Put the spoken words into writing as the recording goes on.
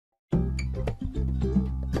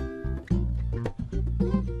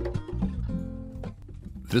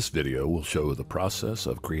This video will show the process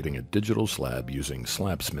of creating a digital slab using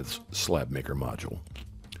Slabsmith's Slab Maker module.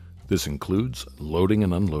 This includes loading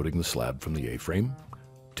and unloading the slab from the A-frame,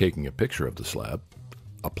 taking a picture of the slab,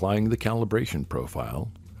 applying the calibration profile,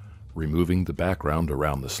 removing the background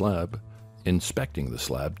around the slab, inspecting the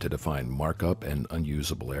slab to define markup and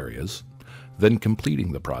unusable areas, then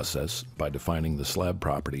completing the process by defining the slab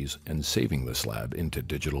properties and saving the slab into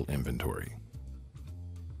digital inventory.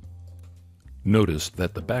 Notice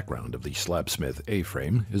that the background of the Slabsmith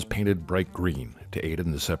A-frame is painted bright green to aid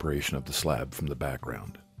in the separation of the slab from the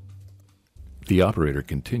background. The operator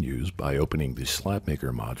continues by opening the Slab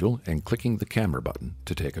Maker module and clicking the camera button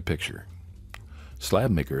to take a picture.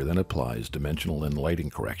 Slab Maker then applies dimensional and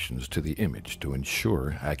lighting corrections to the image to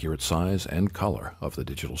ensure accurate size and color of the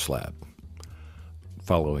digital slab.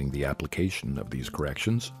 Following the application of these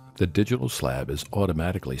corrections, the digital slab is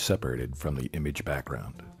automatically separated from the image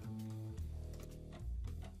background.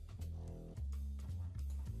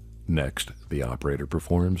 Next, the operator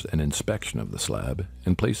performs an inspection of the slab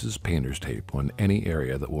and places painter's tape on any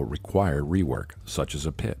area that will require rework, such as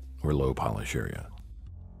a pit or low polish area.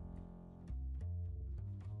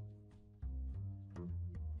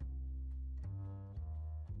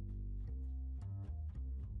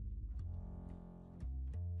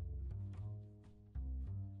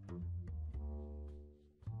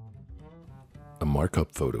 A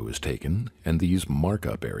markup photo is taken, and these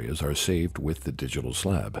markup areas are saved with the digital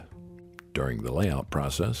slab. During the layout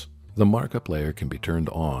process, the markup layer can be turned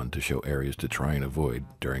on to show areas to try and avoid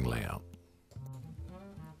during layout.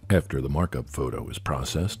 After the markup photo is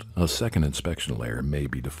processed, a second inspection layer may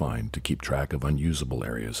be defined to keep track of unusable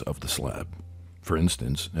areas of the slab. For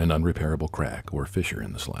instance, an unrepairable crack or fissure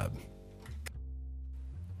in the slab.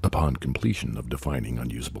 Upon completion of defining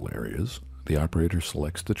unusable areas, the operator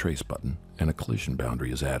selects the trace button and a collision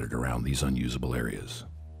boundary is added around these unusable areas.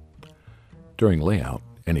 During layout,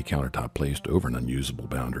 any countertop placed over an unusable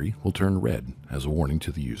boundary will turn red as a warning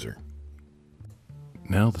to the user.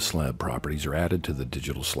 Now the slab properties are added to the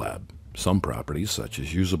digital slab. Some properties, such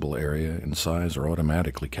as usable area and size, are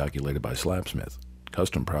automatically calculated by Slabsmith.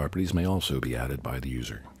 Custom properties may also be added by the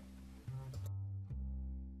user.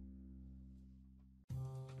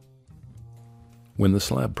 When the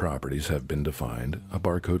slab properties have been defined, a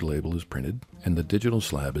barcode label is printed and the digital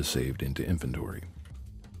slab is saved into inventory.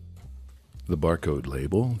 The barcode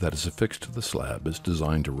label that is affixed to the slab is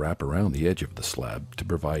designed to wrap around the edge of the slab to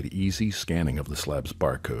provide easy scanning of the slab's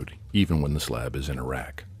barcode, even when the slab is in a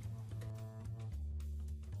rack.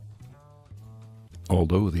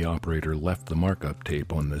 Although the operator left the markup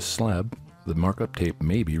tape on this slab, the markup tape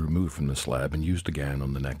may be removed from the slab and used again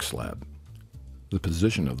on the next slab. The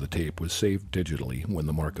position of the tape was saved digitally when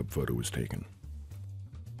the markup photo was taken.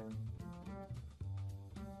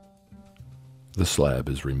 The slab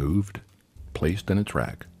is removed, placed in its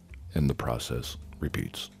rack, and the process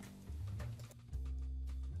repeats.